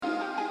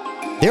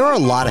There are a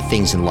lot of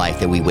things in life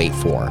that we wait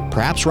for.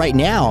 Perhaps right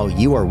now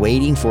you are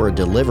waiting for a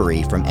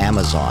delivery from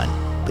Amazon.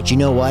 But you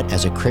know what?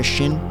 As a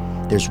Christian,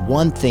 there's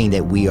one thing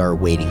that we are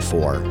waiting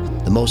for,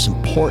 the most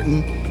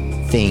important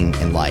thing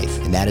in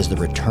life, and that is the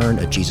return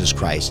of Jesus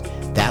Christ.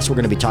 That's what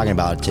we're going to be talking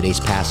about in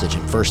today's passage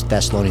in 1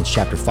 Thessalonians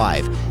chapter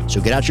 5.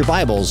 So get out your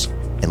Bibles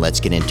and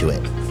let's get into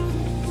it.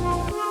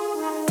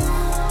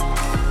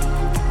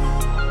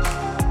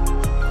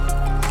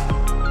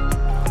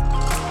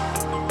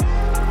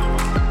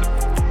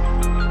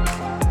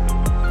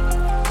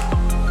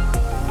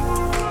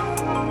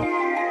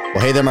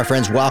 Well, hey there, my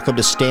friends. Welcome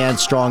to Stand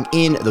Strong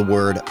in the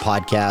Word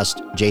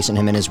podcast. Jason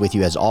Jimenez with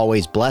you as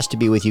always. Blessed to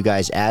be with you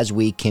guys as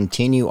we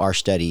continue our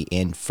study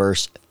in 1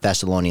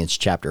 Thessalonians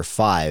chapter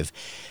 5.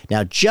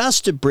 Now,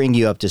 just to bring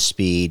you up to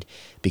speed,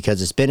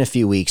 because it's been a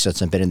few weeks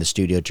since I've been in the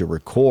studio to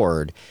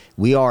record,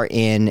 we are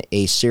in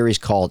a series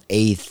called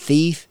A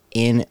Thief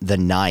in the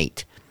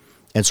Night.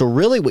 And so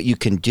really what you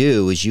can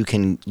do is you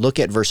can look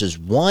at verses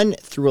 1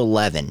 through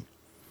 11,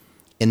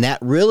 and that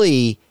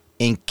really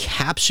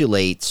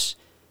encapsulates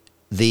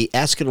the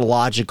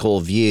eschatological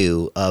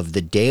view of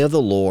the day of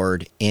the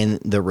Lord and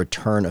the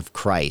return of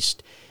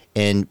Christ.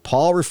 And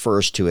Paul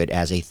refers to it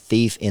as a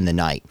thief in the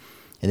night.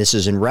 And this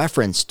is in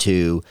reference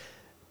to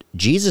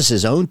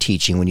Jesus' own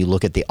teaching when you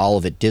look at the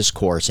Olivet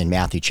Discourse in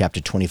Matthew chapter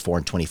 24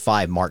 and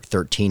 25, Mark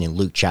 13, and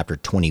Luke chapter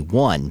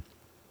 21.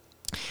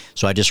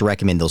 So I just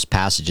recommend those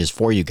passages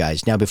for you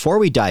guys. Now, before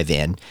we dive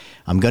in,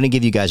 I'm going to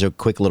give you guys a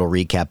quick little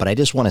recap, but I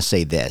just want to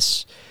say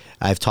this.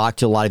 I've talked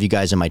to a lot of you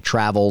guys in my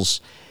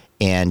travels,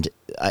 and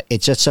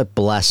it's just a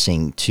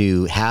blessing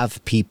to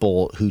have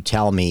people who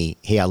tell me,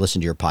 hey, I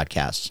listened to your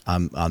podcast.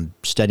 I'm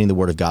studying the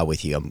Word of God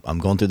with you. I'm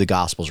going through the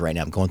Gospels right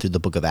now. I'm going through the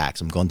book of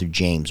Acts. I'm going through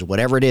James,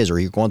 whatever it is, or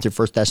you're going through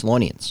 1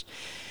 Thessalonians.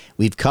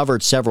 We've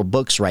covered several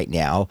books right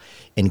now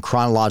in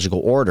chronological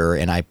order,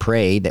 and I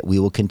pray that we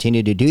will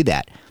continue to do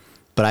that.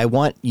 But I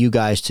want you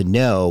guys to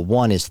know,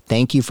 one is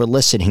thank you for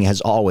listening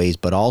as always,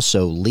 but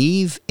also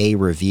leave a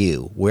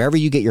review. Wherever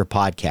you get your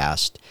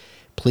podcast,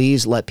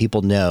 please let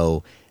people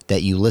know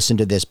that you listen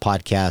to this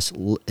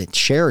podcast,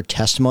 share a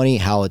testimony,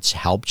 how it's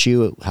helped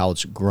you, how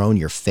it's grown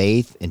your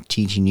faith and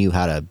teaching you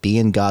how to be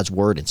in God's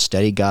Word and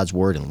study God's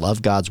Word and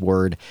love God's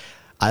Word.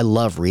 I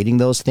love reading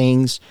those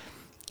things,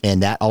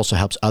 and that also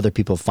helps other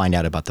people find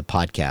out about the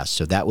podcast.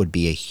 So that would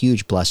be a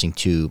huge blessing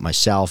to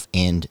myself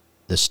and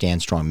the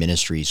Stand Strong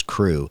Ministries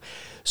crew.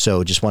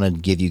 So just wanted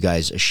to give you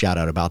guys a shout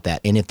out about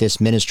that. And if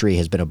this ministry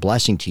has been a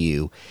blessing to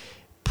you,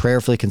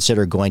 prayerfully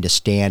consider going to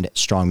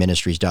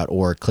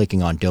standstrongministries.org,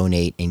 clicking on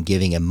donate, and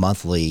giving a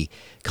monthly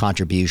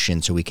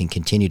contribution so we can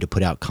continue to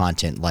put out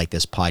content like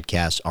this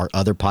podcast. Our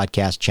other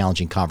podcast,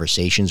 Challenging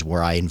Conversations,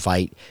 where I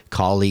invite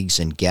colleagues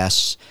and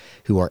guests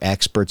who are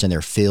experts in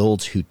their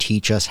fields who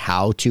teach us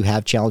how to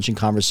have challenging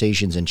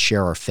conversations and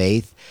share our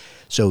faith.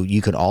 So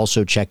you can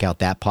also check out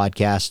that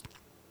podcast.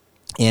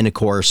 And of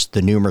course,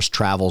 the numerous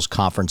travels,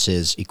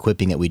 conferences,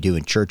 equipping that we do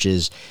in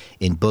churches,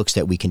 in books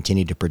that we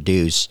continue to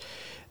produce.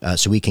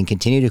 So we can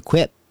continue to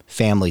equip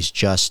families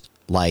just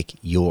like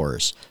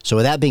yours. So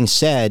with that being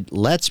said,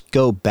 let's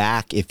go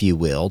back, if you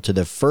will, to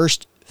the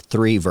first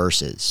three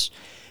verses.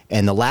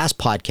 And the last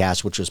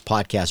podcast, which was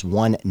podcast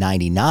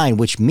 199,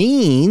 which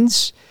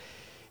means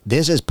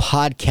this is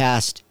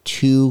podcast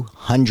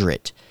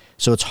 200.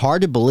 So it's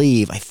hard to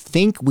believe. I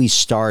think we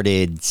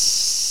started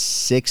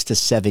 6 to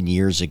 7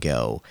 years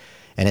ago.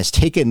 And it's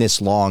taken this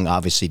long,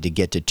 obviously, to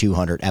get to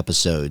 200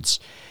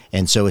 episodes.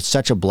 And so it's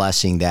such a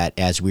blessing that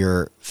as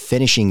we're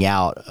finishing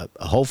out,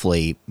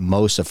 hopefully,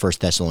 most of 1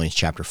 Thessalonians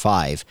chapter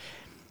 5,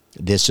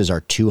 this is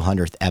our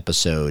 200th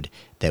episode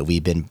that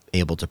we've been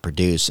able to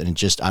produce. And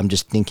I'm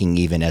just thinking,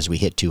 even as we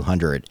hit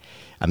 200,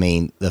 I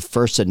mean, the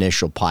first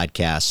initial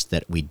podcast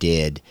that we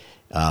did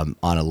on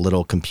a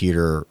little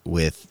computer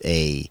with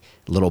a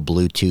little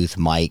Bluetooth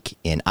mic,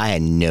 and I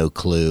had no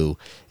clue.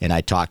 And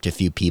I talked to a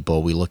few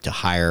people. We looked to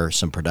hire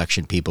some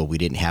production people. We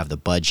didn't have the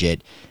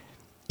budget.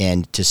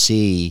 And to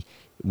see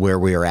where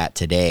we are at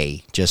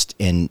today, just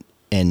in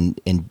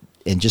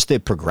just the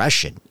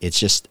progression, it's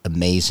just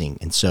amazing.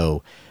 And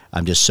so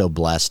I'm just so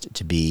blessed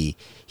to be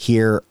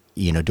here,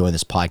 doing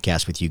this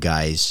podcast with you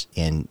guys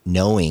and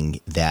knowing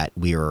that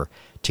we are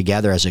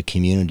together as a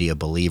community of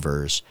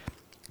believers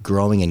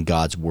growing in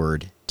God's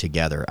Word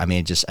together. I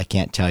mean, I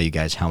can't tell you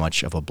guys how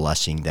much of a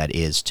blessing that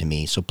is to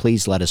me. So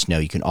please let us know.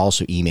 You can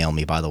also email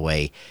me, by the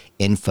way,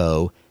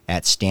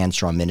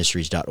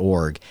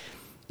 info@standstrongministries.org.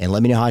 And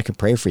let me know how I can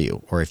pray for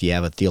you, or if you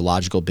have a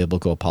theological,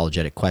 biblical,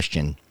 apologetic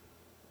question.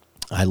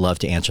 I love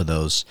to answer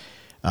those.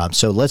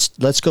 So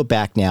let's go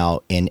back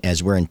now, and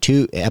as we're in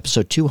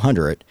episode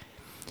 200,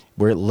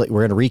 we're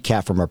going to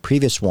recap from our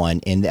previous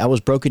one, and that was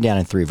broken down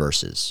in 3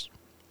 verses.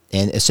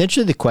 And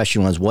essentially the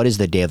question was, what is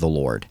the day of the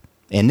Lord?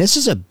 And this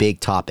is a big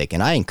topic,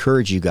 and I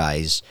encourage you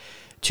guys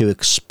to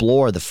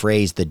explore the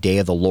phrase, the day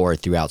of the Lord,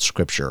 throughout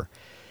Scripture.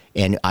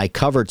 And I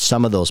covered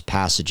some of those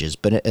passages,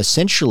 but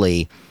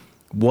essentially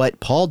what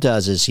Paul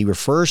does is he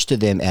refers to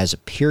them as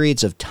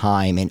periods of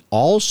time and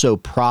also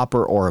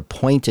proper or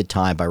appointed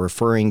time by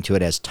referring to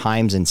it as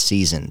times and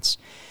seasons.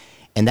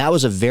 And that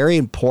was a very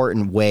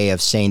important way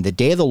of saying the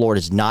day of the Lord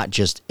is not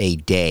just a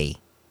day,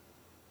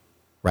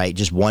 right?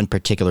 Just one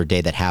particular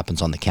day that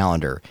happens on the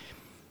calendar.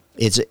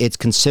 It's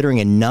considering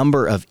a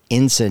number of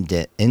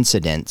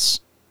incidents,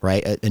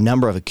 right? A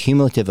number of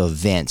accumulative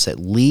events that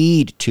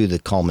lead to the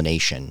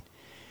culmination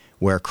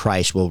where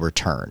Christ will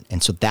return.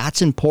 And so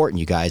that's important,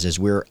 you guys, as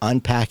we're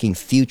unpacking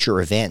future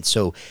events.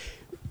 So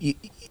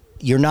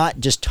you're not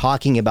just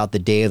talking about the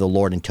day of the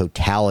Lord in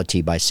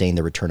totality by saying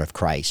the return of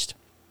Christ.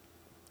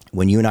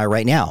 When you and I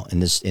right now, in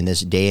this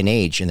day and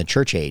age, in the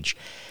church age,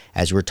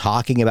 as we're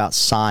talking about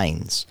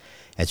signs,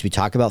 as we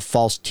talk about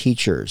false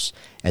teachers,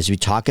 as we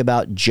talk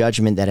about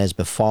judgment that has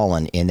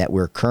befallen and that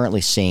we're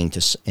currently seeing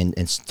to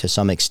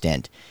some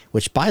extent,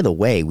 which, by the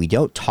way, we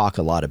don't talk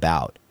a lot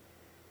about.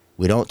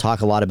 We don't talk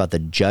a lot about the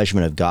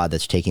judgment of God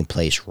that's taking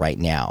place right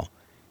now.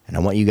 And I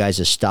want you guys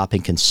to stop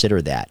and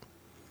consider that.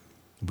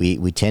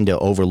 We tend to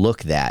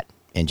overlook that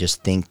and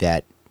just think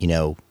that,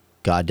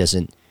 God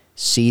doesn't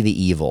see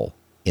the evil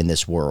in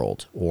this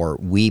world, or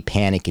we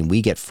panic and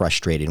we get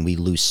frustrated and we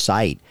lose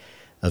sight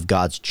of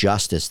God's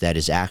justice that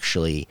is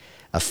actually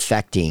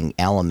affecting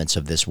elements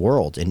of this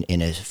world and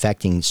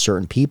affecting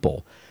certain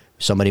people.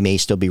 Somebody may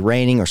still be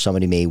reigning, or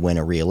somebody may win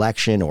a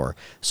re-election, or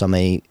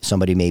somebody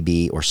may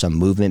be, or some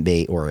movement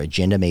may, or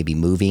agenda may be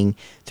moving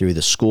through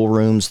the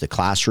schoolrooms, the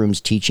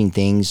classrooms, teaching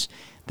things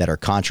that are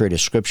contrary to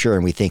Scripture,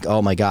 and we think,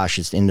 oh my gosh,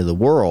 it's the end of the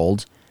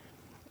world,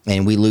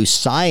 and we lose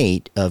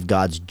sight of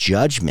God's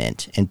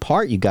judgment. And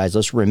part, you guys,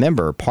 let's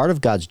remember, part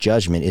of God's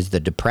judgment is the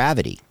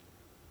depravity.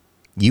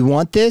 You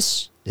want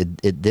this?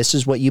 This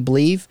is what you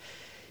believe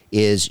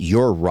is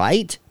your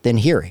right? Then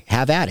here,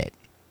 have at it.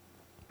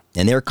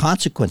 And there are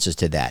consequences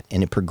to that,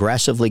 and it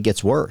progressively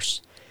gets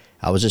worse.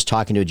 I was just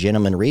talking to a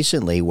gentleman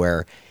recently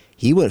where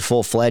he went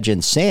full-fledged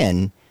in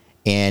sin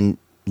and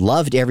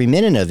loved every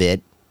minute of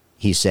it,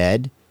 he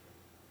said,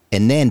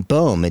 and then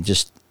boom, it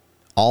just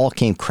all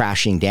came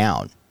crashing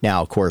down.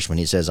 Now, of course, when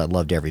he says I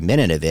loved every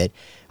minute of it,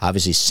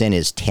 obviously sin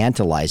is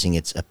tantalizing,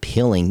 it's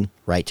appealing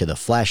right to the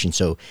flesh, and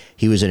so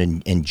he was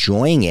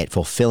enjoying it,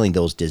 fulfilling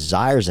those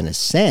desires in a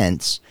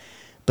sense,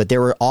 but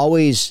there were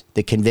always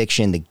the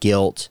conviction, the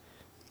guilt,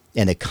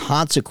 and the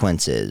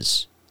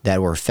consequences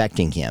that were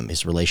affecting him,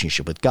 his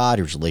relationship with God,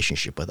 his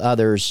relationship with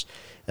others,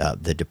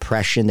 the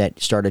depression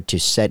that started to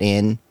set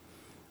in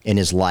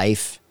his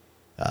life,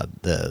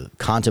 the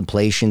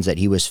contemplations that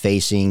he was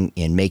facing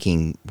in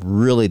making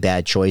really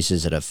bad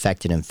choices that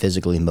affected him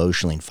physically,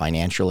 emotionally, and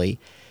financially.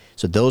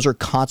 So those are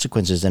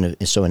consequences. And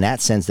so in that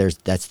sense,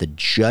 that's the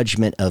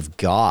judgment of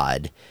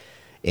God.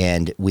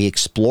 And we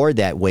explored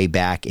that way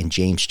back in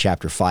James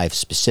chapter 5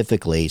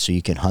 specifically, so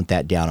you can hunt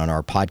that down on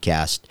our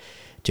podcast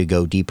to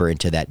go deeper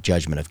into that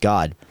judgment of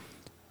God.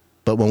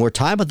 But when we're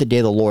talking about the day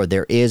of the Lord,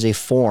 there is a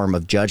form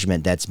of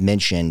judgment that's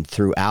mentioned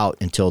throughout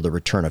until the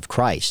return of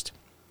Christ.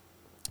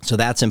 So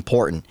that's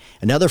important.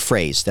 Another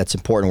phrase that's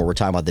important when we're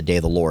talking about the day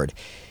of the Lord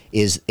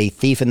is a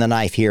thief in the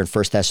knife here in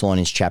 1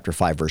 Thessalonians chapter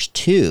 5, verse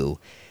 2.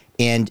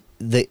 And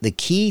the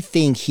key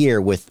thing here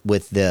with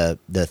the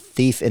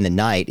thief in the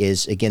night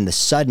is, again, the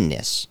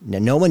suddenness. Now,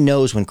 no one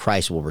knows when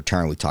Christ will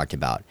return, we talked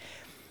about.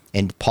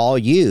 And Paul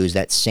used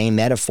that same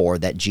metaphor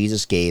that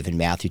Jesus gave in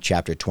Matthew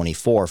chapter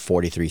 24,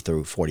 43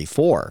 through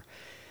 44.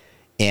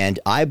 And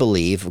I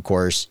believe, of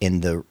course,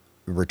 in the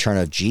return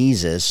of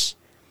Jesus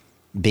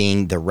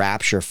being the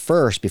rapture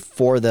first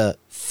before the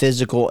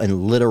physical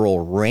and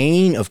literal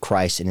reign of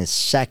Christ in his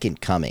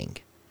second coming.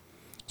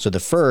 So the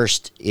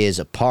first is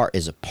a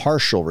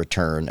partial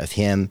return of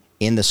him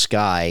in the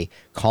sky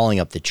calling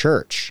up the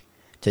church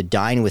to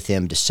dine with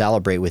him, to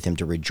celebrate with him,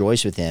 to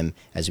rejoice with him,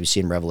 as we see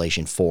in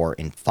Revelation 4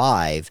 and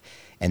 5.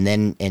 And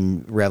then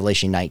in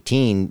Revelation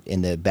 19,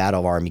 in the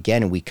Battle of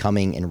Armageddon, we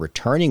coming and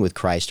returning with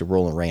Christ to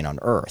rule and reign on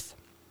earth.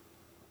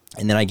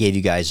 And then I gave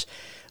you guys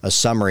a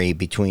summary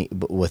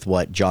with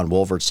what John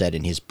Wolford said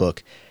in his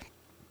book,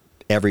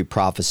 Every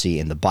Prophecy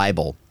in the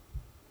Bible.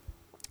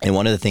 And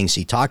one of the things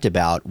he talked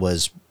about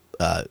was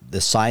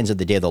the signs of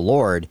the day of the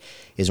Lord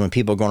is when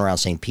people are going around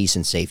saying peace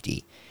and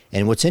safety.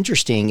 And what's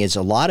interesting is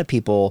a lot of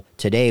people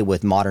today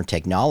with modern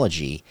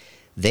technology,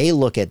 they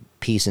look at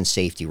peace and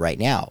safety right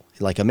now.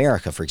 Like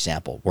America, for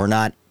example, we're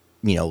not,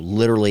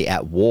 literally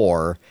at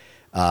war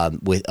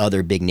with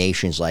other big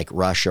nations like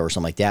Russia or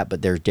something like that,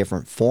 but there's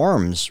different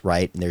forms,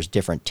 right? And there's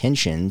different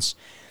tensions,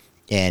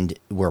 and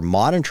we're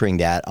monitoring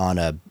that on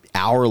a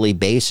hourly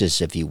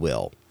basis, if you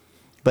will.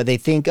 But they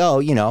think,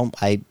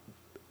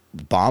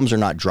 bombs are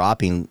not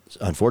dropping,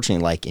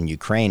 unfortunately, like in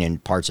Ukraine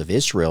and parts of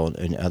Israel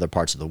and other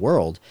parts of the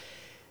world.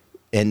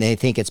 And they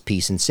think it's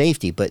peace and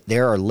safety, but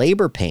there are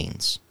labor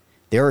pains.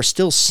 There are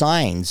still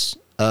signs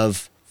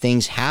of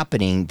things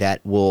happening that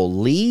will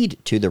lead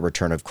to the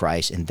return of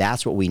Christ, and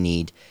that's what we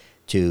need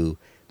to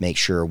make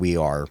sure we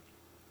are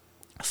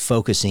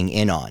focusing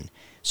in on.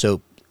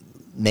 So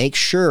make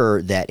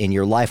sure that in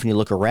your life, when you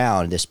look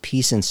around, this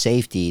peace and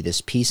safety,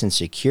 this peace and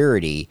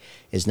security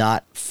is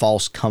not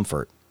false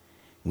comfort.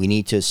 We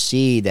need to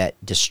see that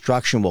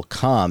destruction will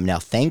come. Now,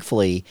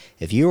 thankfully,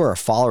 if you are a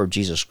follower of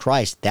Jesus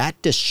Christ, that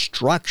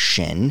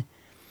destruction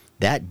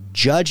that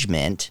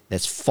judgment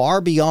that's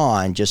far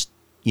beyond just,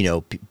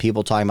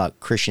 people talking about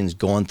Christians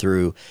going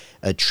through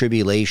a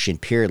tribulation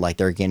period, like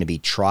they're going to be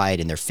tried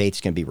and their faith's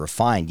going to be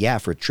refined. Yeah,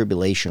 for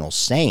tribulational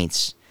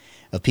saints,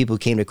 of people who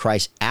came to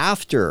Christ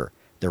after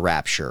the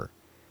rapture,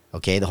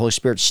 okay, the Holy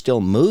Spirit's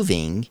still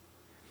moving,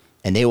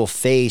 and they will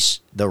face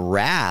the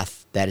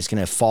wrath that is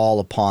going to fall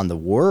upon the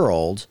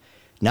world,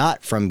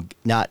 not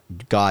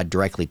God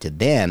directly to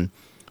them,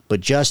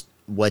 but just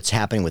what's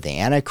happening with the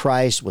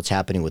Antichrist, what's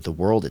happening with the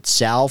world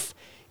itself,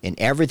 and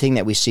everything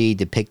that we see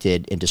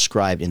depicted and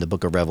described in the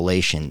book of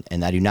Revelation.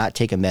 And I do not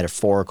take a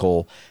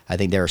metaphorical, I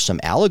think there is some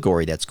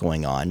allegory that's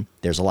going on.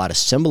 There's a lot of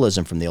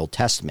symbolism from the Old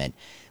Testament,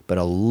 but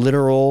a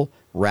literal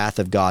wrath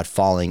of God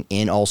falling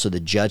in, also the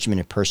judgment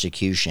and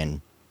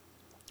persecution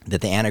that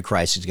the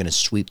Antichrist is going to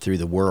sweep through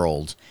the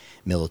world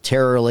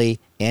militarily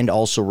and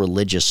also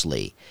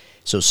religiously.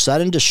 So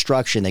sudden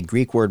destruction, the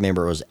Greek word,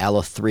 remember, was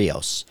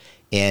allothrios,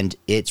 and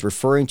it's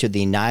referring to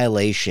the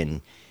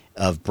annihilation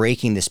of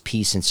breaking this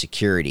peace and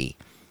security.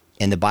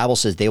 And the Bible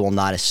says they will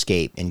not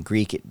escape. In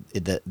Greek,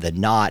 the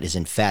not is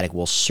emphatic,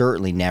 will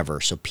certainly never.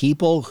 So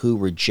people who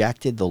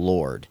rejected the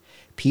Lord,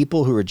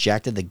 people who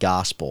rejected the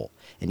gospel,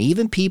 and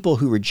even people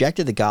who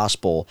rejected the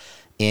gospel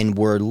and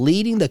were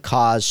leading the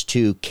cause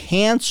to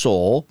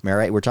cancel,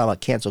 right? We're talking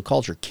about cancel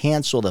culture,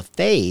 cancel the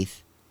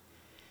faith,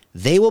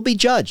 they will be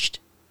judged.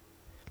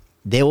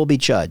 They will be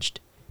judged.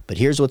 But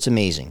here's what's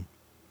amazing.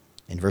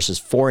 In verses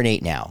 4 and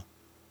 8 now,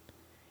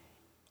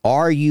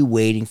 are you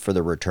waiting for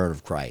the return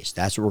of Christ?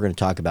 That's what we're going to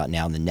talk about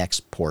now in the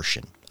next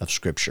portion of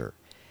Scripture.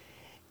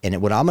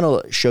 And what I'm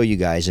going to show you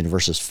guys in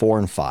verses 4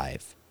 and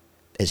 5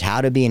 is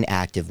how to be an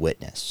active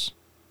witness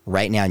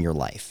right now in your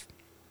life.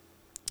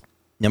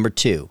 Number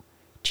 2,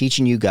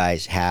 teaching you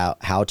guys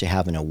how to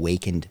have an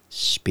awakened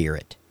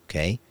spirit,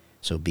 okay?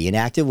 So be an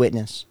active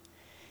witness,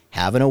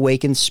 have an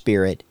awakened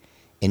spirit,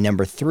 and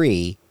number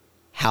 3,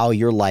 how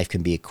your life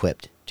can be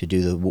equipped to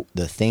do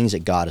the things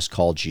that God has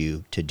called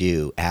you to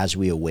do as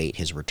we await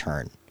his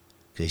return.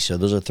 Okay, so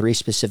those are 3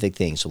 specific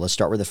things. So let's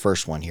start with the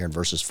first one here in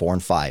verses 4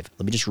 and 5.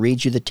 Let me just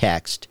read you the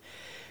text,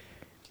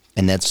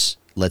 and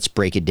let's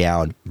break it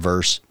down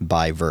verse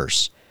by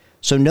verse.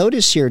 So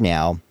notice here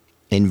now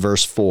in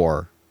verse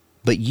 4,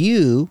 but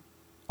you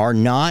are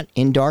not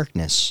in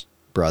darkness,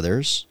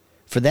 brothers,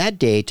 for that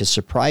day to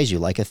surprise you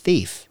like a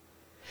thief.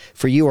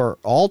 For you are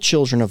all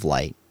children of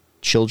light,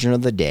 children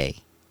of the day.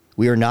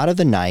 We are not of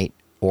the night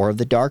or of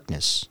the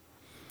darkness.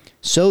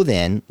 So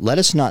then, let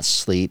us not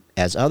sleep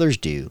as others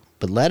do,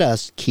 but let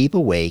us keep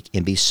awake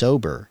and be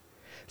sober.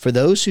 For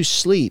those who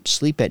sleep,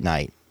 sleep at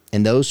night,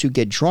 and those who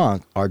get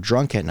drunk are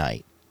drunk at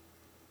night.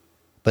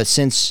 But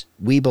since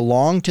we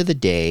belong to the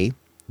day,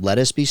 let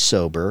us be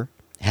sober,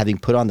 having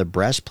put on the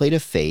breastplate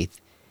of faith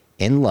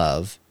and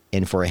love,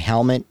 and for a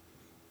helmet,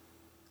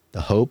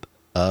 the hope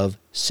of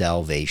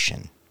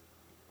salvation.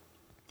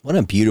 What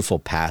a beautiful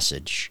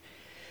passage.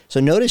 So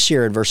notice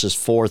here in verses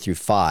 4 through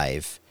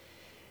 5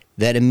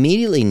 that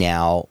immediately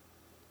now,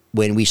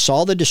 when we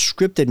saw the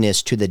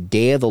descriptiveness to the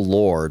day of the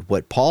Lord,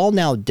 what Paul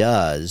now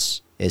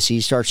does is he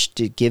starts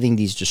giving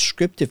these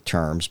descriptive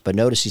terms. But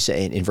notice he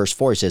said in verse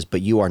 4, he says,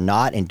 but you are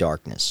not in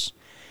darkness.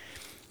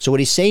 So what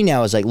he's saying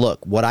now is like,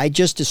 look, what I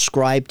just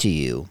described to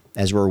you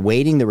as we're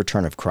awaiting the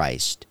return of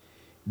Christ,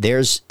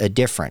 there's a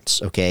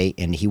difference, okay?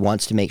 And he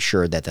wants to make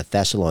sure that the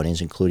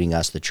Thessalonians, including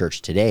us, the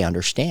church today,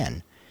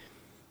 understand.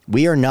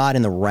 We are not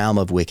in the realm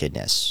of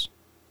wickedness.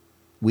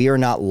 We are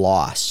not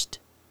lost.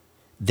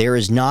 There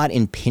is not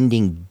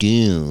impending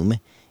doom.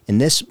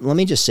 And this, let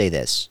me just say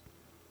this,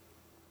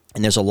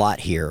 and there's a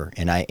lot here,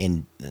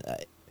 and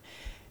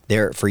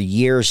there for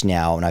years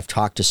now, and I've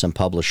talked to some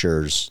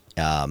publishers,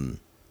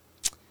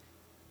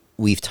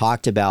 we've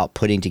talked about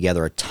putting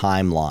together a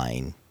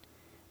timeline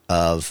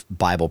of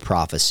Bible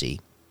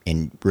prophecy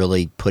and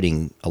really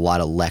putting a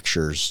lot of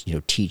lectures,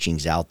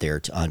 teachings out there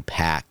to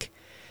unpack.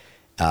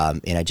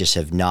 And I just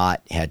have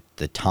not had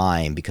the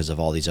time because of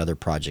all these other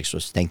projects. So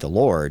thank the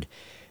Lord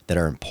that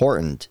are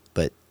important.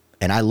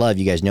 And I love,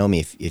 you guys know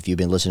me, if you've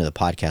been listening to the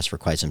podcast for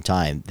quite some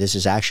time, this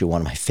is actually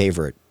one of my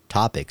favorite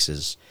topics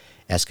is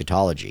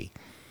eschatology.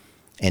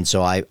 And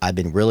so I've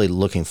been really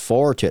looking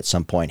forward to at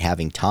some point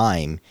having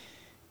time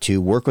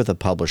to work with a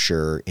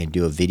publisher and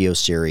do a video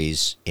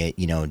series,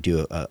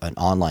 do an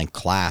online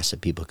class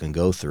that people can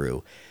go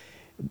through.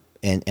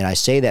 And I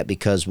say that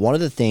because one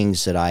of the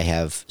things that I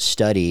have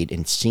studied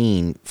and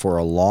seen for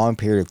a long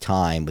period of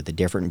time with the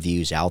different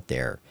views out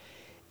there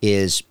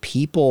is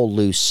people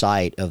lose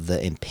sight of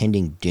the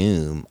impending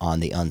doom on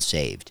the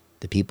unsaved,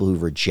 the people who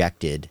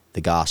rejected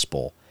the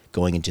gospel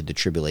going into the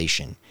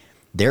tribulation.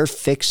 They're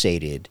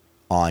fixated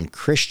on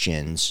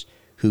Christians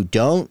who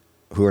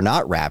are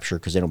not raptured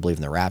because they don't believe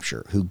in the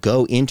rapture, who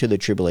go into the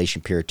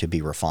tribulation period to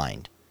be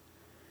refined.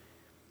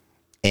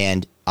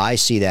 And I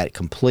see that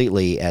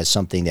completely as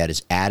something that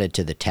is added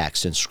to the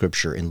text in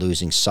Scripture and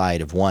losing sight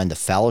of, one, the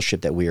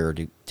fellowship that we are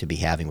to be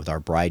having with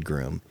our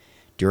bridegroom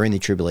during the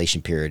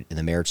tribulation period in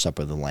the marriage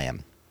supper of the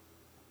Lamb,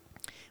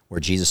 where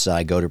Jesus said,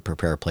 I go to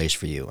prepare a place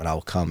for you, and I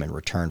will come and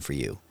return for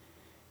you.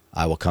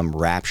 I will come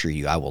rapture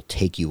you. I will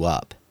take you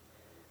up.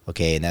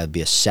 Okay, and that would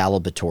be a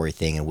celebratory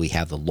thing, and we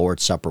have the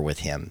Lord's Supper with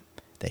him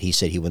that he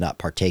said he will not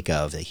partake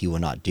of, that he will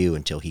not do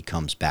until he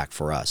comes back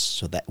for us.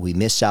 So that we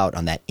miss out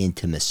on that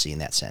intimacy in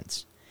that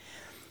sense.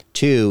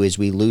 2 is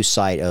we lose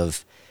sight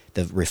of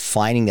the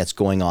refining that's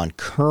going on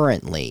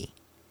currently.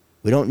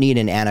 We don't need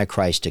an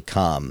Antichrist to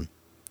come.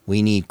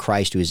 We need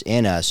Christ who is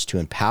in us to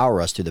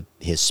empower us through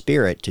his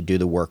Spirit to do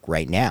the work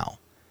right now,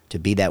 to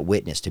be that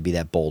witness, to be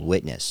that bold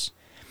witness.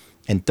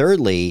 And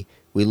thirdly,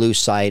 we lose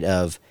sight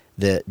of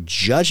the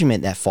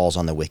judgment that falls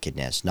on the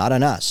wickedness, not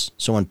on us.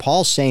 So when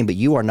Paul's saying, but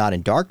you are not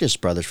in darkness,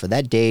 brothers, for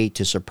that day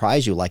to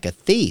surprise you like a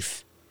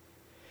thief.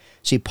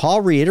 See,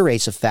 Paul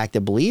reiterates the fact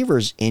that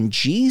believers in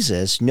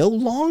Jesus no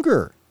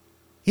longer,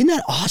 isn't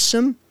that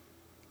awesome?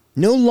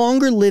 No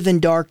longer live in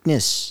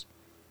darkness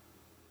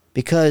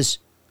because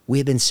we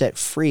have been set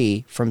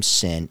free from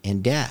sin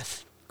and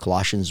death.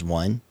 Colossians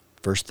 1,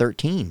 verse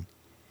 13.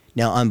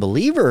 Now,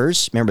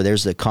 unbelievers, remember,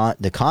 there's the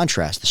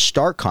contrast, the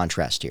stark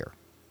contrast here.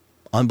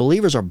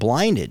 Unbelievers are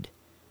blinded.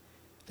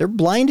 They're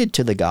blinded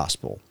to the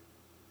gospel.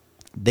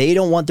 They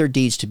don't want their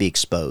deeds to be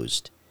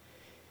exposed.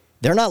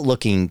 They're not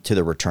looking to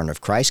the return of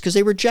Christ because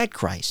they reject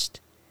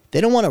Christ. They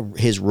don't want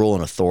his rule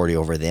and authority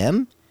over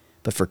them.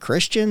 But for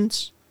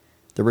Christians,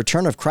 the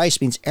return of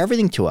Christ means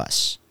everything to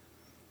us.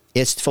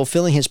 It's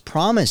fulfilling his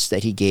promise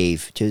that he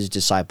gave to his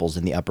disciples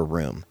in the upper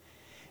room.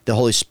 The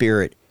Holy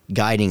Spirit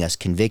guiding us,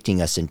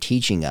 convicting us, and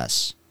teaching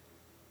us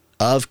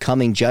of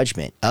coming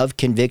judgment, of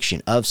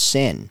conviction, of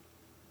sin.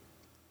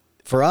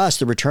 For us,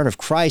 the return of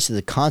Christ is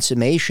the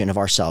consummation of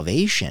our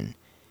salvation.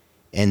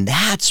 And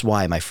that's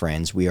why, my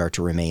friends, we are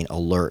to remain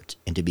alert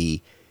and to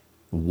be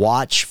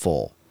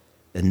watchful.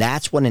 And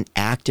that's what an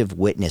active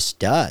witness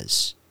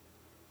does.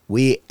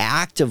 We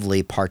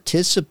actively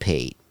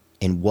participate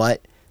in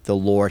what the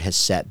Lord has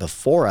set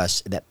before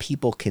us that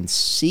people can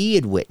see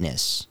and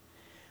witness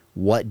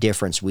what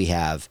difference we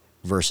have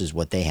versus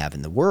what they have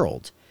in the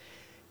world.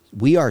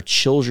 We are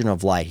children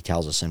of light, he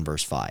tells us in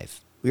verse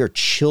 5. We are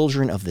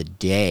children of the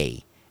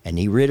day. And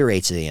he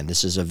reiterates it again.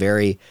 This is a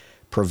very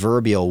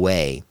proverbial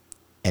way,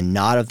 and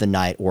not of the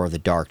night or of the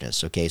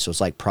darkness. Okay, so it's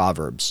like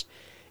Proverbs.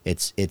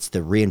 It's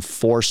the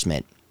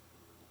reinforcement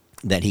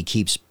that he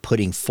keeps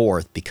putting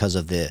forth because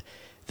of the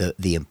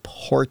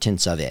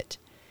importance of it.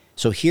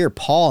 So here,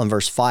 Paul in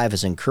verse 5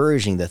 is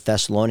encouraging the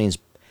Thessalonians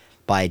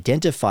by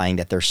identifying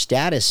that their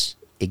status,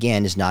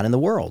 again, is not in the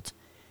world.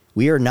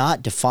 We are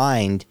not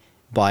defined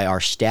by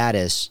our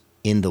status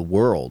in the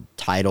world,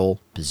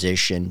 title,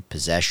 position,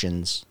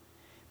 possessions,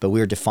 but we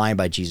are defined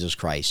by Jesus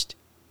Christ.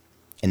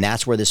 And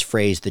that's where this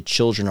phrase, the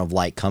children of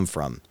light, come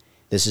from.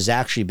 This has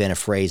actually been a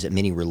phrase that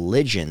many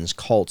religions,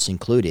 cults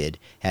included,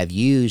 have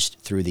used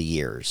through the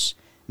years.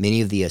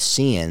 Many of the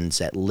Essenes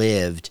that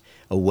lived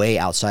away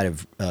outside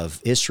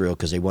of Israel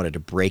because they wanted to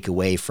break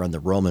away from the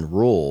Roman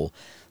rule,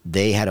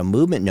 they had a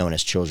movement known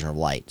as Children of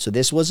Light. So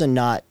this wasn't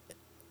not,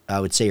 I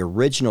would say,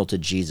 original to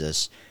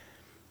Jesus.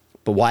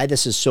 But why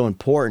this is so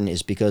important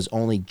is because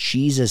only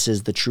Jesus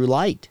is the true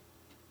light.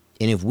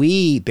 And if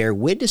we bear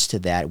witness to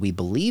that, we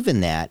believe in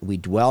that, we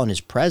dwell in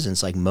his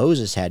presence like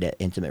Moses had an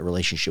intimate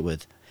relationship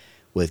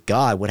with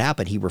God, what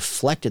happened? He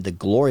reflected the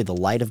glory, the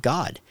light of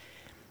God.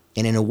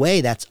 And in a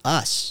way, that's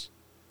us.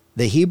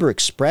 The Hebrew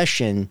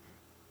expression,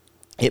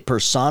 it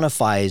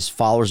personifies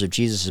followers of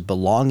Jesus as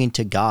belonging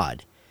to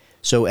God.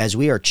 So as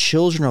we are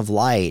children of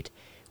light,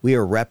 we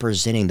are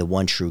representing the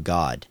one true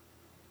God.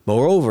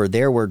 Moreover,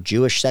 there were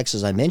Jewish sects,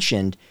 as I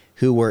mentioned,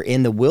 who were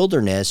in the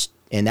wilderness,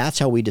 and that's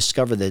how we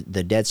discover the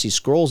Dead Sea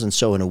Scrolls. And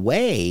so in a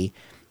way,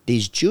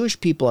 these Jewish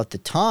people at the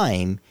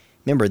time,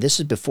 remember, this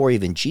is before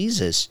even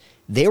Jesus,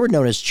 they were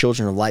known as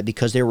children of light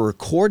because they were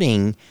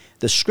recording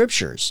the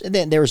scriptures. And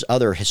then there was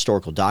other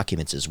historical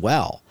documents as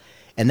well.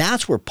 And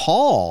that's where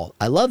Paul,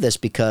 I love this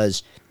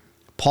because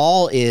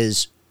Paul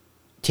is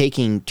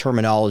taking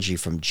terminology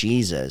from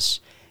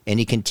Jesus, and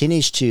he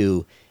continues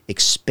to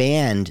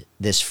expand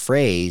this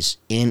phrase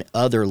in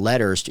other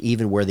letters to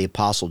even where the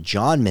Apostle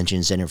John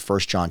mentions it in 1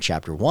 John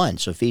chapter 1.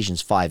 So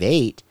Ephesians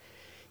 5:8,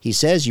 he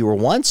says, you were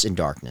once in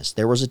darkness.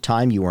 There was a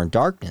time you were in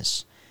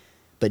darkness,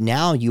 but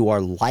now you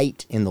are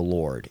light in the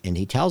Lord. And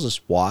he tells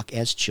us, walk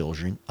as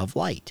children of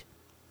light.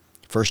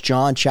 1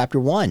 John chapter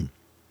 1,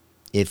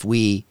 if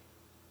we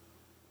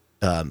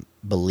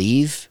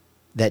believe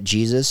that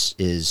Jesus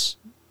is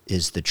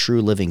the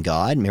true living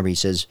God, remember he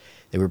says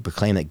they would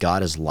proclaim that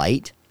God is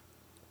light.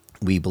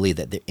 We believe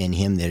that in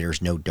him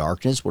there's no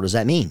darkness. What does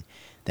that mean?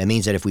 That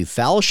means that if we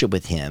fellowship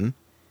with him,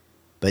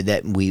 but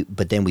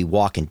then we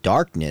walk in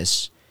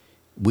darkness,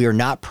 we are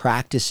not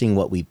practicing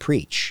what we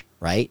preach,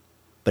 right?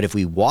 But if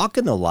we walk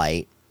in the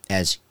light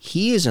as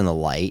he is in the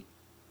light,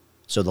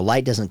 so the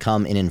light doesn't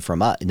come in and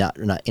from us, not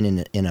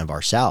in and of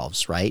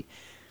ourselves, right?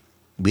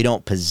 We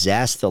don't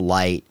possess the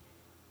light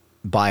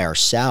by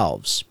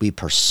ourselves. We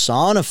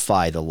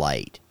personify the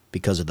light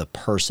because of the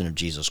person of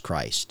Jesus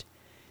Christ.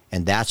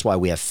 And that's why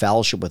we have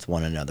fellowship with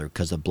one another,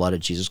 because the blood of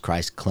Jesus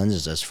Christ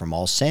cleanses us from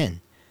all sin.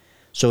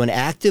 So an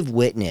active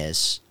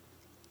witness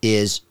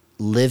is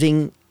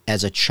living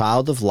as a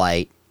child of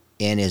light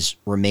and is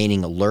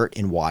remaining alert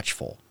and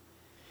watchful.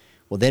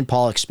 Well, then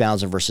Paul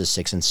expounds in verses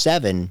 6 and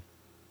 7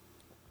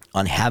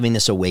 on having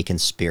this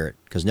awakened spirit.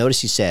 Because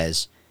notice he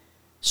says,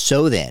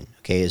 so then,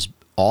 okay, is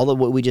all of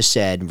what we just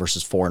said in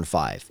verses 4 and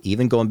 5,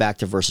 even going back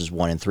to verses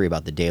 1 and 3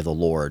 about the day of the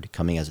Lord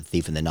coming as a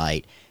thief in the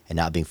night and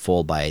not being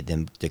fooled by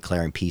them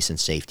declaring peace and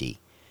safety.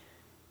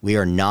 We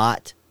are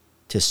not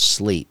to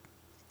sleep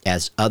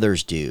as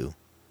others do,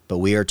 but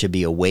we are to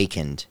be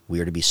awakened. We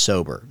are to be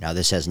sober. Now,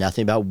 this has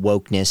nothing about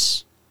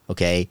wokeness,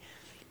 okay?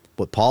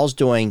 What Paul's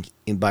doing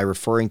by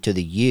referring to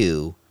the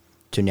you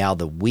to now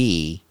the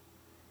we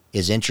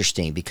is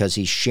interesting because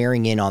he's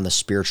sharing in on the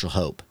spiritual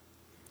hope.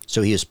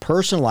 So he is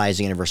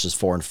personalizing it in verses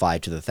 4 and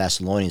 5 to the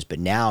Thessalonians, but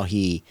now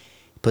he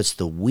puts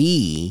the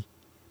we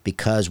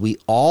because we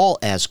all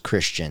as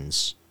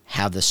Christians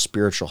have the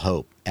spiritual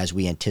hope as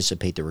we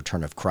anticipate the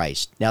return of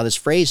Christ. Now, this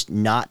phrase,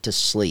 not to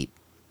sleep,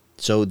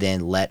 so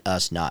then let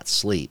us not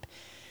sleep.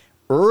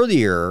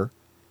 Earlier,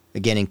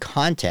 again, in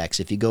context,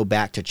 if you go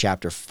back to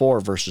chapter 4,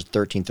 verses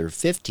 13 through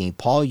 15,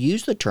 Paul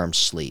used the term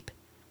sleep.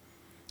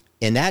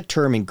 And that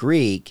term in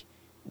Greek,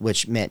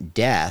 which meant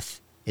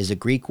death, is a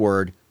Greek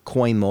word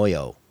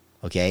koimoio,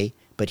 okay?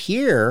 But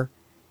here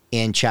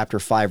in chapter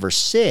 5, verse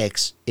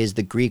 6 is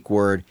the Greek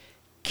word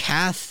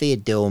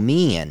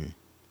kathidomian,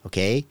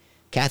 okay?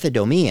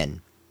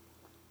 Kathidomian.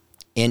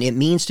 And it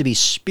means to be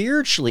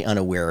spiritually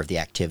unaware of the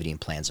activity and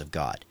plans of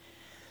God.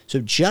 So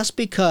just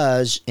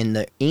because in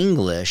the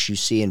English you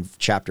see in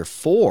chapter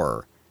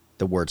 4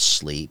 the word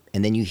sleep,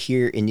 and then you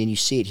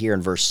see it here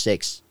in verse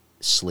 6,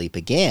 sleep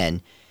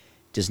again,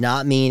 does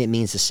not mean it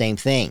means the same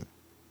thing.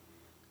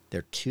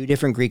 They're two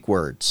different Greek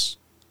words.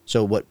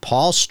 So what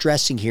Paul's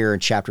stressing here in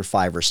chapter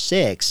 5, verse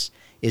 6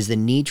 is the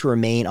need to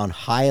remain on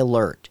high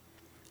alert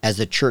as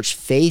the church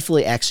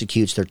faithfully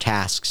executes their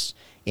tasks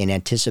in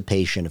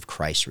anticipation of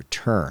Christ's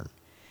return.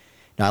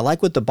 Now, I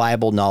like what the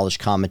Bible Knowledge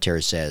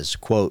Commentary says,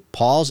 quote,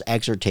 Paul's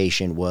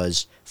exhortation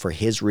was for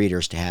his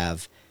readers to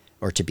have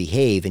or to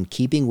behave in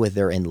keeping with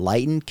their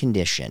enlightened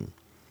condition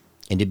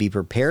and to be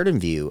prepared in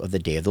view of the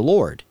day of the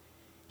Lord.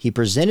 He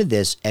presented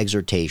this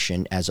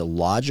exhortation as a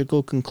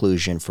logical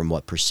conclusion from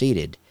what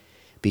preceded.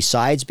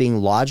 Besides being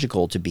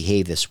logical to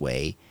behave this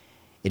way,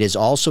 it is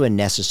also a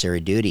necessary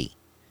duty.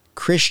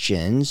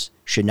 Christians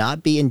should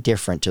not be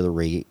indifferent to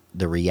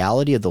the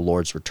reality of the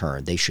Lord's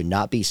return. They should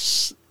not be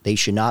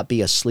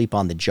asleep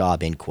on the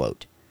job, end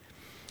quote.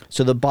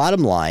 So the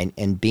bottom line,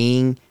 and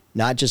being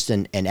not just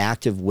an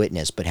active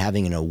witness, but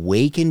having an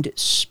awakened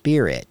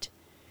spirit,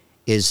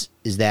 is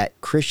that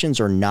Christians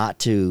are not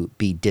to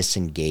be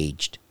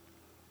disengaged.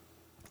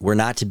 We're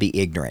not to be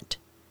ignorant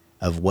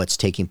of what's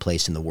taking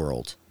place in the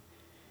world.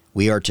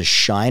 We are to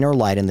shine our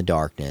light in the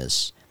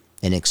darkness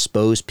and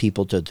expose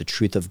people to the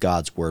truth of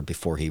God's word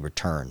before he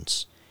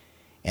returns.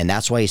 And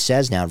that's why he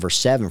says now in verse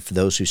 7, for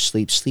those who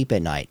sleep, sleep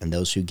at night, and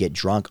those who get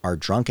drunk are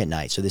drunk at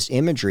night. So this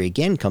imagery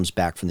again goes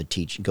back to the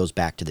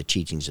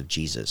teachings of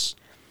Jesus.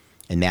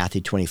 In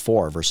Matthew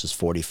 24, verses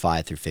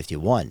 45 through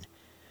 51,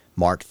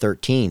 Mark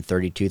 13,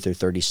 32 through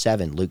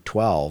 37, Luke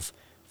 12,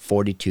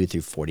 42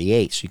 through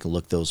 48. So you can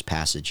look those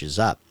passages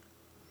up.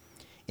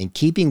 In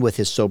keeping with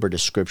his sober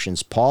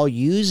descriptions, Paul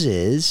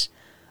uses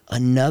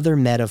another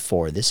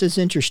metaphor. This is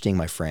interesting,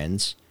 my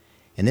friends.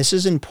 And this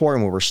is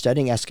important when we're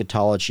studying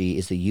eschatology,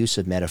 is the use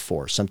of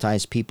metaphor.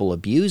 Sometimes people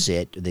abuse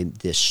it, they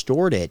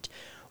distort it,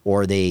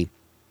 or they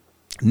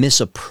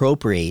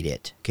misappropriate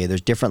it. Okay,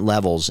 there's different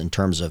levels in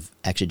terms of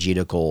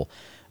exegetical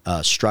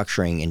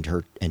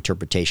structuring,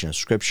 interpretation of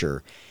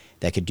Scripture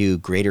that could do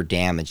greater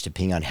damage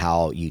depending on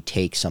how you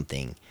take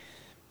something.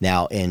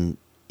 Now, in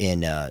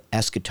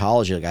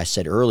eschatology, like I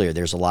said earlier,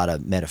 there's a lot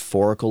of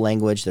metaphorical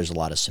language, there's a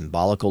lot of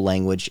symbolical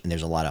language, and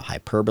there's a lot of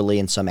hyperbole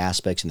in some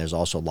aspects, and there's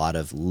also a lot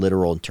of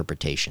literal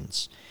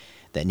interpretations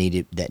that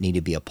need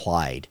to be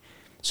applied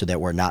so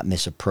that we're not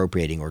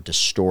misappropriating or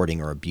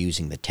distorting or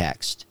abusing the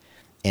text.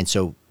 And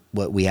so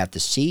what we have to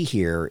see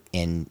here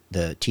in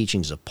the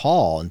teachings of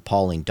Paul and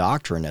Pauline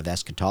doctrine of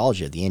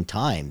eschatology of the end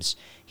times,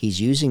 he's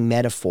using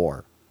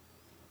metaphor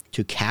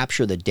to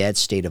capture the dead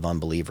state of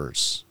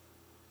unbelievers.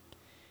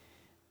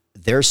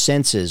 Their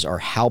senses are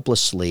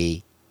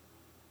helplessly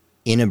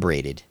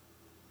inebriated.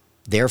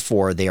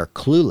 Therefore, they are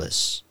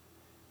clueless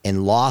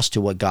and lost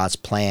to what God's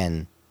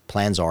plans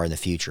are in the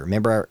future.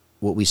 Remember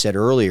what we said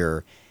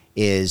earlier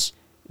is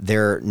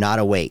they're not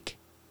awake.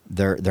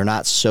 They're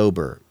not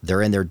sober.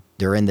 They're in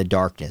the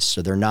darkness.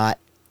 So they're not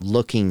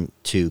looking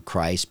to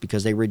Christ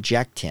because they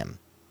reject him.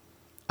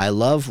 I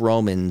love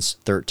Romans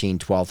 13,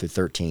 12 through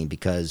 13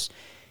 because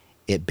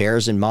it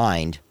bears in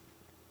mind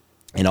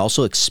and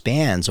also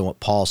expands on what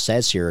Paul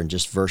says here in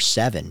just verse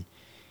 7.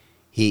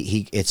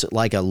 It's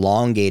like a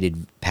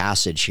elongated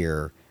passage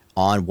here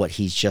on what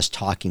he's just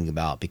talking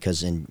about,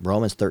 because in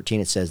Romans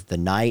 13 it says, the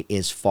night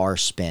is far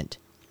spent,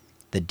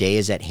 the day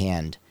is at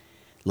hand.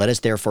 Let us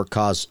therefore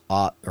cast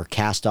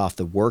off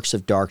the works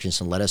of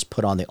darkness and let us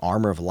put on the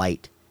armor of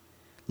light.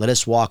 Let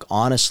us walk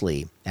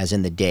honestly as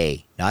in the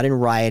day, not in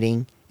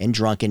rioting and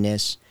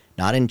drunkenness,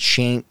 not in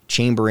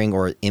chambering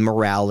or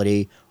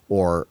immorality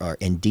or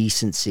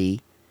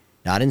indecency,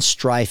 not in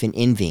strife and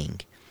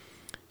envying.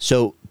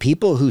 So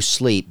people who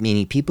sleep,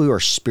 meaning people who are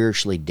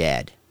spiritually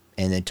dead,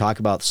 and they talk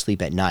about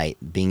sleep at night,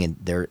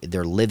 they're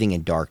living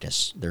in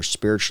darkness. They're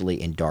spiritually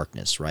in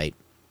darkness, right?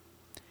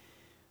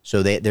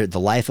 So the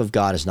life of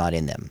God is not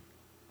in them.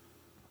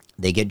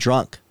 They get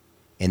drunk,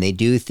 and they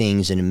do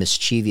things in a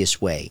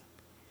mischievous way,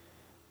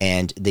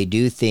 and they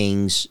do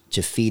things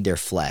to feed their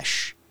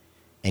flesh.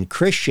 And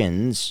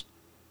Christians,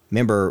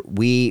 remember,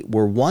 we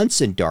were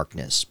once in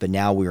darkness, but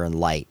now we are in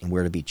light, and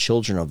we're to be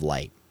children of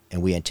light.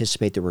 And we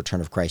anticipate the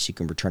return of Christ. He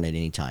can return at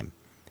any time.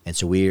 And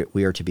so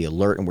we are to be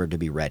alert, and we're to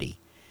be ready.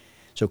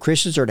 So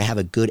Christians are to have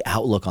a good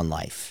outlook on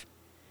life.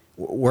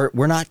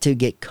 We're not to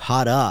get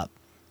caught up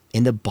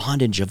in the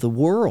bondage of the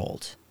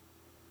world.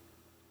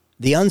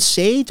 The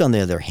unsaved, on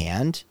the other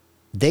hand,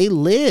 they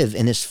live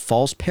in this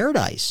false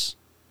paradise.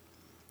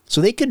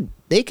 So they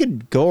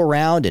could go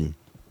around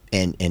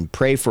and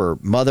pray for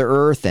Mother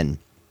Earth and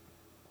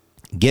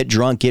get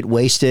drunk, get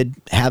wasted,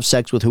 have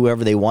sex with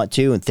whoever they want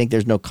to, and think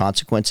there's no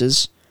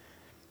consequences.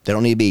 They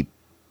don't need to be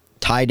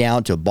tied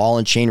down to a ball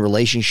and chain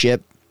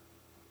relationship,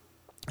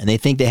 and they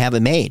think they have it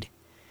made.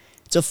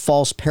 It's a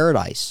false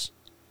paradise.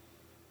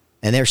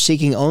 And they're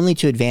seeking only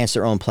to advance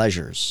their own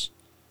pleasures.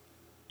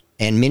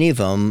 And many of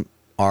them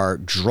are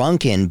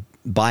drunken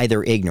by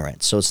their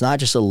ignorance. So it's not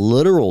just a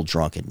literal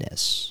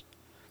drunkenness.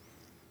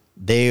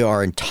 They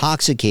are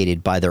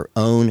intoxicated by their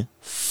own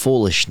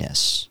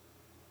foolishness.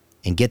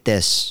 And get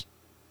this,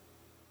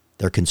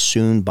 they're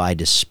consumed by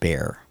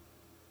despair.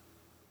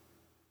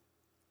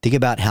 Think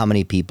about how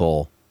many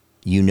people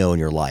you know in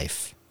your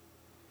life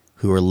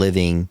who are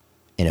living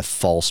in a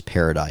false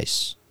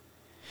paradise.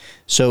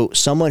 So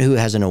someone who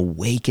has an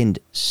awakened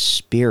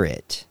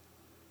spirit,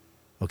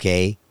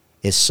 okay,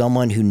 is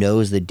someone who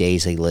knows the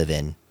days they live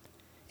in.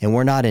 And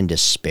we're not in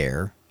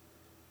despair.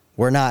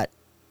 We're not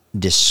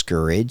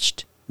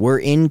discouraged. We're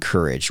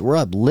encouraged. We're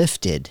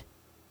uplifted.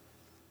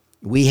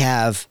 We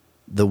have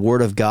the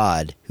Word of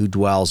God who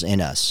dwells in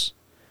us.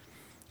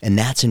 And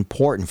that's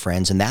important,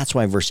 friends. And that's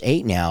why in verse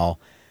 8 now,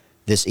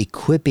 this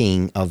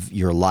equipping of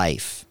your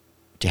life,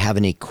 to have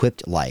an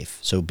equipped life.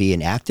 So be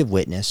an active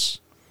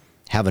witness,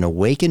 have an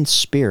awakened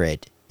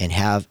spirit, and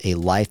have a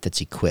life that's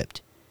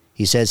equipped.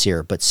 He says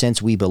here, but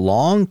since we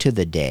belong to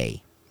the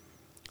day,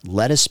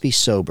 let us be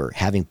sober,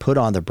 having put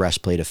on the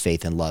breastplate of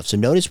faith and love. So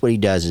notice what he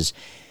does is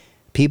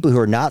people who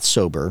are not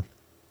sober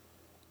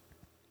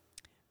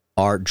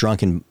are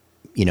drunken,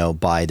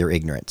 by their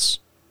ignorance,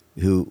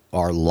 who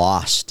are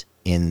lost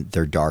in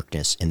their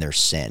darkness, in their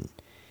sin.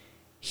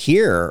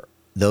 Here,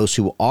 those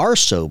who are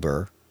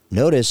sober,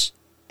 notice,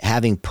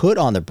 having put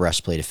on the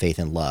breastplate of faith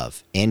and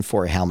love, and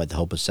for a helmet, the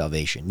hope of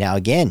salvation. Now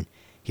again,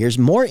 here's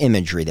more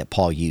imagery that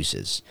Paul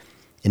uses.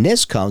 And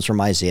this comes from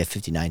Isaiah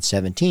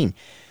 59:17.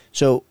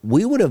 So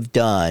we would have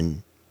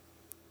done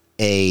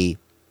let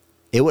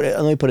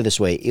me put it this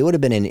way, it would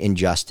have been an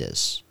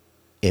injustice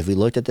if we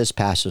looked at this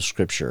passage of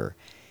Scripture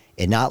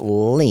and not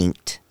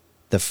linked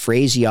the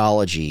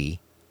phraseology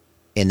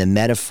and the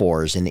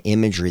metaphors and the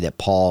imagery that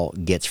Paul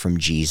gets from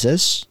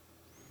Jesus.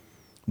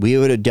 We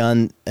would have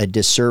done a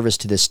disservice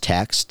to this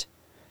text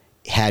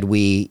had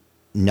we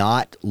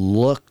not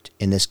looked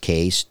in this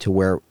case to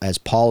where, as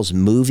Paul's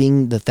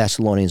moving the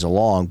Thessalonians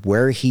along,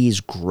 where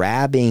he's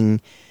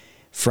grabbing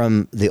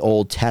from the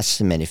Old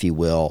Testament, if you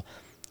will,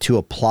 to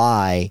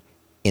apply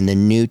in the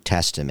New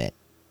Testament.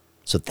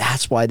 So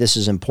that's why this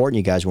is important,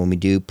 you guys, when we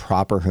do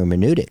proper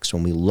hermeneutics,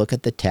 when we look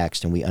at the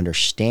text and we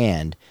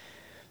understand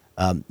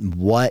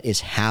what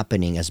is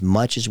happening as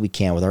much as we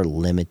can with our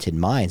limited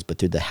minds, but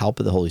through the help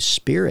of the Holy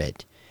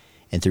Spirit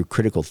and through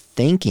critical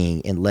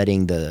thinking and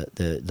letting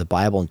the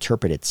Bible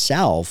interpret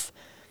itself,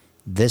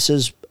 this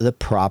is the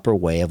proper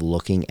way of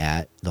looking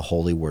at the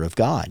Holy Word of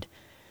God.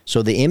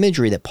 So the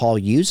imagery that Paul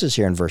uses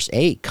here in verse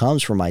 8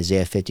 comes from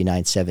Isaiah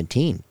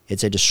 59:17.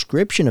 It's a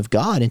description of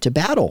God into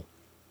battle.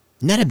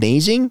 Isn't that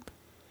amazing?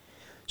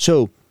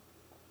 So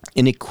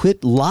an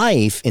equipped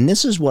life, and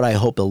this is what I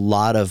hope a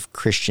lot of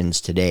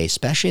Christians today,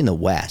 especially in the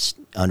West,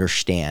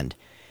 understand.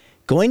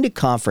 Going to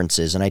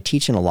conferences, and I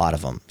teach in a lot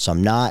of them, so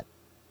I'm not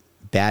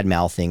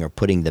bad-mouthing or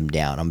putting them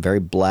down. I'm very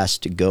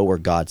blessed to go where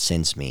God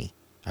sends me.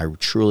 I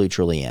truly,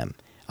 truly am.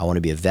 I want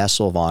to be a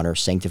vessel of honor,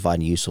 sanctified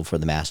and useful for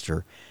the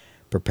Master,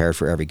 prepared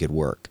for every good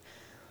work.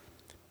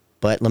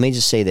 But let me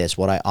just say this.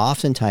 What I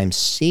oftentimes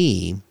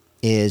see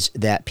is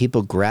that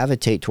people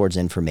gravitate towards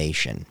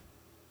information.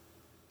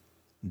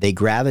 They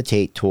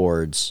gravitate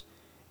towards,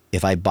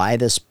 if I buy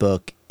this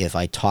book, if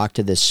I talk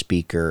to this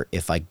speaker,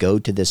 if I go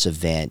to this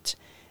event,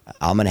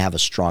 I'm going to have a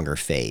stronger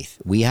faith.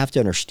 We have to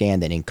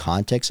understand that in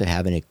context of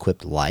having an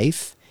equipped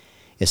life,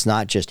 it's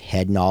not just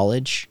head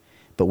knowledge,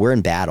 but we're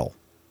in battle.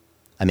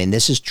 I mean,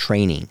 this is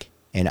training.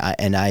 And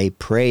I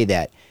pray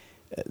that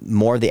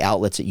more of the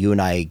outlets that you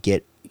and I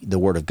get the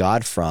Word of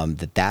God from,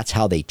 that's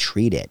how they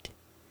treat it.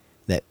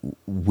 That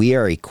we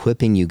are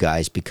equipping you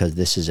guys because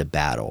this is a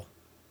battle.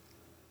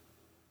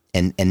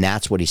 And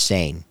that's what he's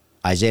saying.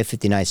 Isaiah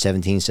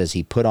 59:17 says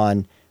he put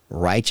on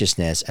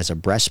righteousness as a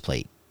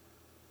breastplate.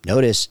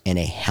 Notice, and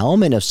a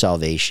helmet of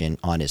salvation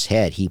on his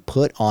head. He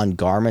put on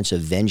garments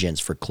of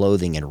vengeance for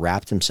clothing and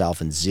wrapped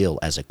himself in zeal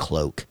as a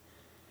cloak.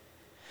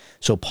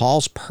 So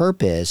Paul's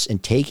purpose in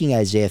taking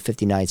Isaiah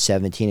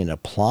 59:17 and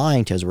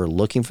applying to, as we're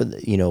looking for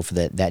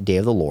that day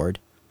of the Lord,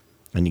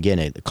 and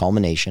again, the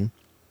culmination,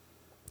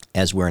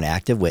 as we're an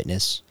active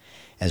witness,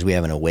 as we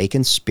have an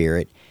awakened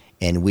spirit,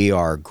 and we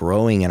are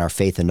growing in our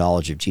faith and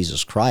knowledge of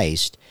Jesus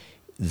Christ,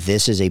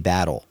 this is a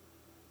battle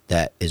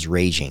that is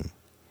raging.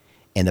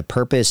 And the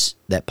purpose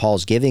that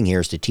Paul's giving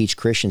here is to teach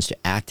Christians to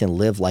act and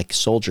live like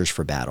soldiers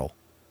for battle.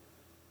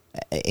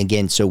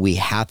 Again, so we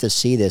have to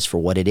see this for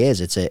what it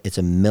is. It's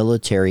a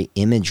military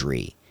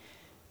imagery.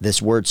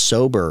 This word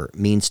sober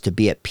means to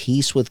be at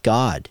peace with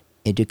God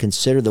and to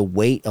consider the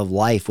weight of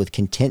life with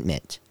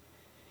contentment.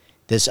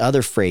 This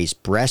other phrase,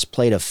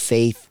 breastplate of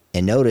faith,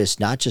 and notice,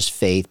 not just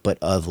faith, but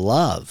of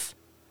love.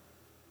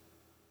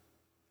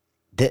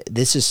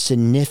 This is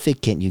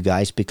significant, you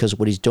guys, because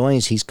what he's doing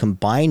is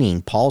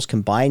Paul's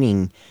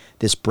combining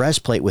this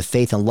breastplate with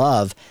faith and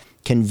love,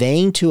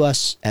 conveying to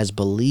us as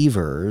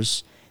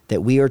believers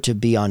that we are to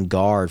be on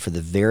guard for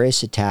the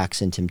various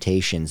attacks and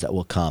temptations that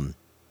will come.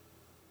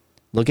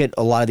 Look at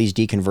a lot of these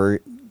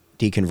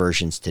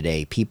deconversions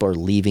today. People are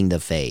leaving the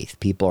faith.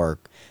 People are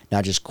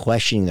not just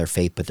questioning their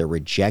faith, but they're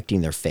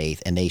rejecting their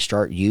faith, and they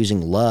start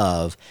using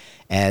love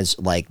as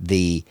like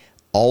the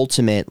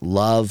ultimate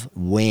love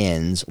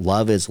wins.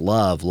 Love is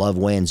love. Love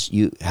wins.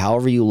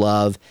 However you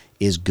love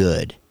is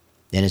good.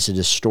 And it's a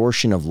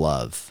distortion of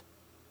love.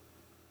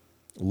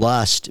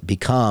 Lust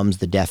becomes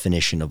the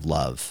definition of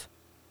love.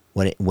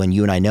 When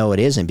you and I know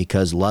it isn't,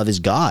 because love is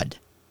God.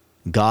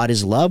 God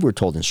is love, we're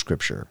told in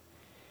Scripture.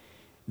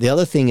 The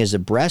other thing is the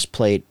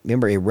breastplate,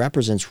 remember, it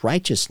represents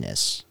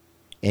righteousness.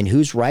 And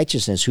whose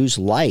righteousness, whose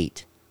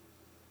light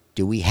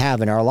do we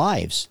have in our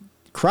lives?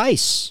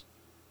 Christ's,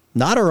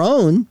 not our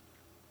own.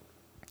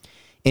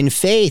 In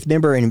faith,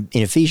 remember in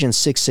Ephesians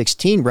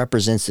 6:16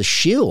 represents the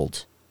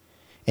shield.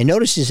 And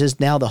notice he says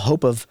now the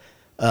hope of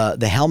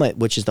the helmet,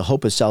 which is the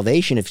hope of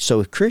salvation.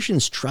 If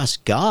Christians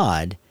trust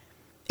God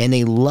and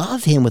they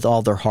love him with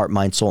all their heart,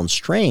 mind, soul, and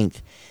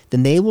strength,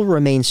 then they will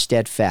remain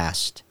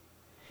steadfast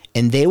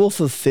and they will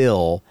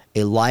fulfill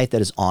a life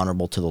that is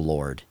honorable to the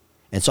Lord.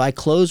 And so I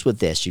close with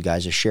this, you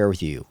guys, to share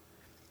with you.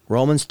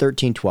 Romans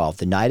 13:12,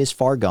 the night is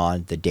far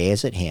gone, the day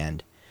is at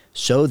hand.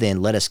 So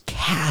then, let us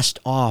cast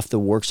off the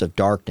works of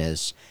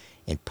darkness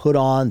and put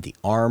on the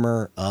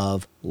armor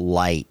of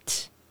light.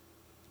 Isn't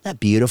that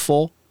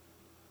beautiful?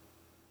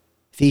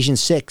 Ephesians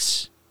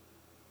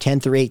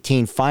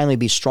 6:10-18, finally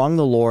be strong in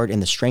the Lord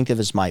and the strength of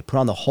his might. Put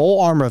on the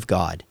whole armor of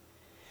God,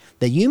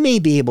 that you may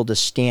be able to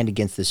stand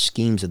against the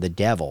schemes of the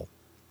devil.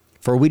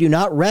 For we do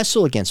not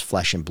wrestle against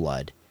flesh and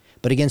blood,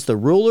 but against the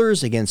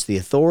rulers, against the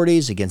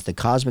authorities, against the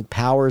cosmic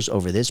powers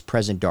over this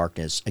present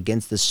darkness,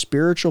 against the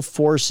spiritual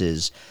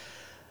forces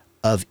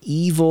of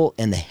evil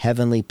in the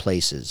heavenly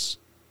places.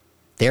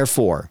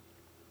 Therefore,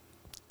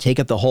 take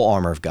up the whole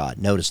armor of God.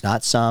 Notice,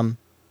 not some,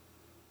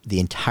 the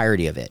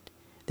entirety of it,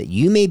 that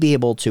you may be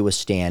able to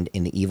withstand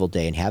in the evil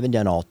day, and having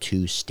done all,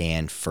 to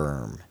stand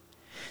firm.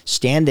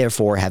 Stand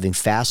therefore, having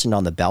fastened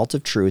on the belt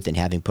of truth and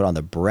having put on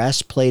the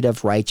breastplate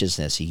of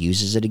righteousness. He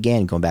uses it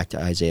again, going back to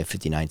Isaiah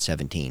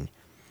 59:17.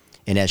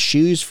 And as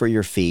shoes for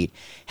your feet,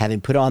 having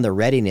put on the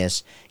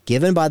readiness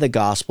given by the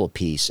gospel of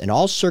peace, in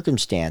all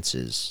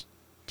circumstances,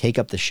 take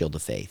up the shield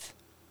of faith,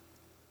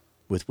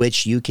 with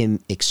which you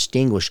can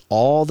extinguish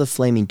all the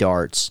flaming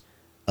darts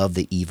of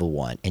the evil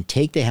one, and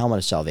take the helmet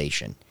of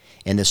salvation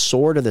and the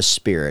sword of the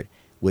Spirit,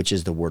 which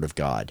is the word of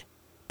God,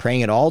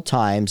 praying at all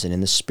times and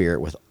in the Spirit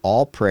with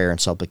all prayer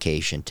and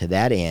supplication. To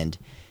that end,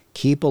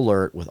 keep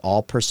alert with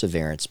all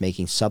perseverance,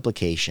 making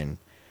supplication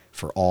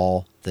for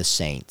all the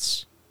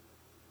saints.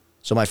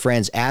 So, my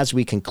friends, as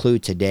we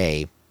conclude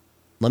today,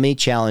 let me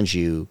challenge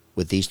you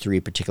with these three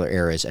particular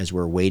areas as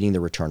we're awaiting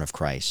the return of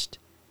Christ.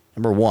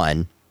 Number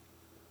one,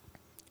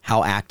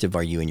 how active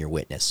are you in your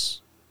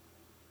witness?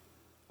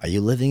 Are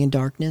you living in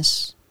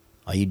darkness?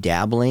 Are you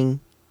dabbling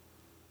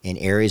in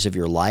areas of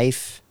your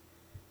life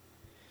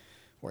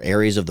or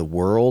areas of the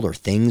world or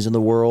things in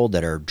the world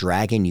that are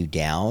dragging you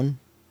down?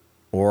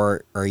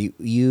 Or are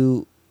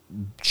you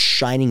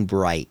shining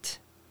bright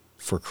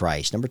for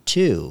Christ? Number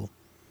two,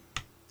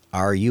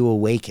 are you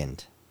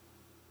awakened?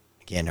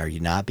 Again, are you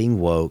not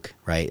being woke,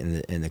 right,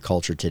 in the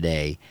culture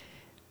today?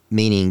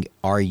 Meaning,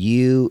 are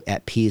you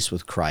at peace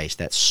with Christ,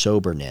 that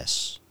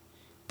soberness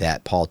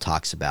that Paul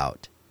talks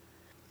about?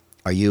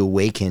 Are you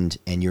awakened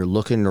and you're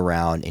looking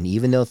around, and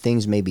even though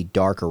things may be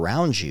dark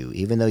around you,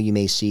 even though you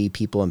may see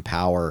people in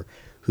power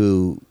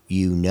who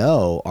you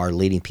know are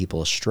leading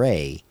people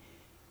astray,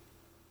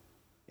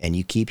 and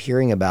you keep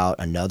hearing about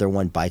another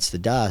one bites the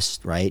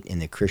dust, right, in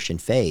the Christian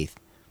faith,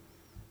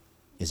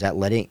 is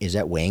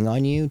that weighing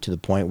on you to the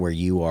point where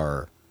you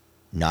are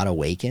not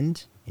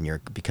awakened and you're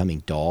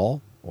becoming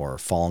dull or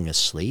falling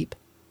asleep?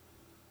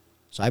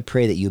 So I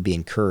pray that you be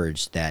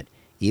encouraged that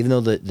even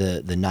though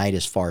the night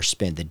is far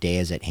spent, the day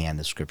is at hand,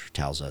 the Scripture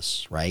tells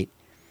us, right?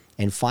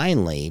 And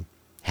finally,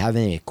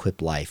 having an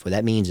equipped life. What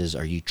that means is,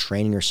 are you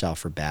training yourself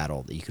for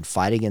battle, that you can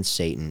fight against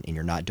Satan and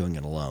you're not doing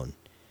it alone?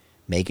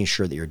 Making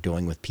sure that you're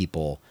doing with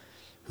people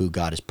who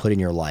God has put in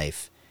your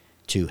life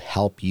to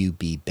help you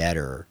be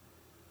better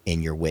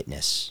in your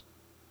witness.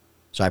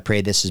 So I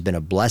pray this has been a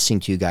blessing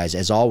to you guys.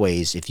 As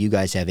always, if you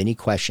guys have any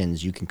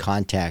questions, you can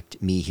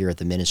contact me here at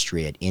the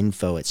ministry at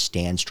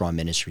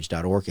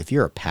info@standstrongministries.org. If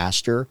you're a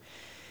pastor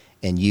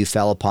and you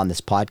fell upon this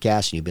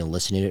podcast and you've been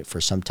listening to it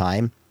for some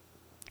time,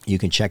 you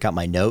can check out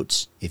my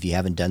notes. If you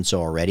haven't done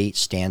so already,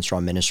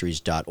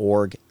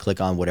 standstrongministries.org.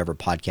 Click on whatever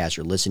podcast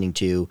you're listening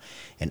to,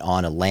 and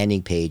on a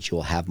landing page,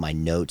 you'll have my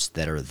notes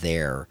that are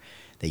there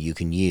that you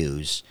can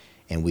use.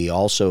 And we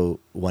also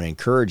want to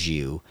encourage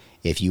you,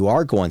 if you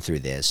are going through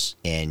this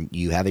and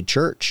you have a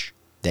church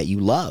that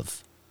you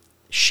love,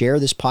 share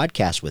this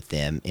podcast with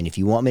them. And if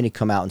you want me to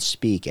come out and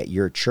speak at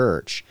your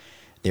church,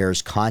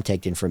 there's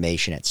contact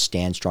information at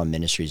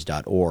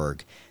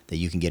standstrongministries.org that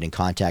you can get in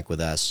contact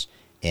with us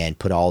and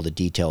put all the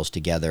details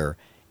together.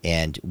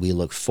 And we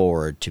look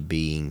forward to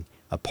being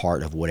a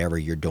part of whatever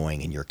you're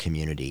doing in your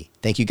community.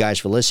 Thank you guys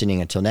for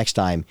listening. Until next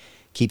time,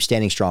 keep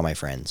standing strong, my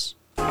friends.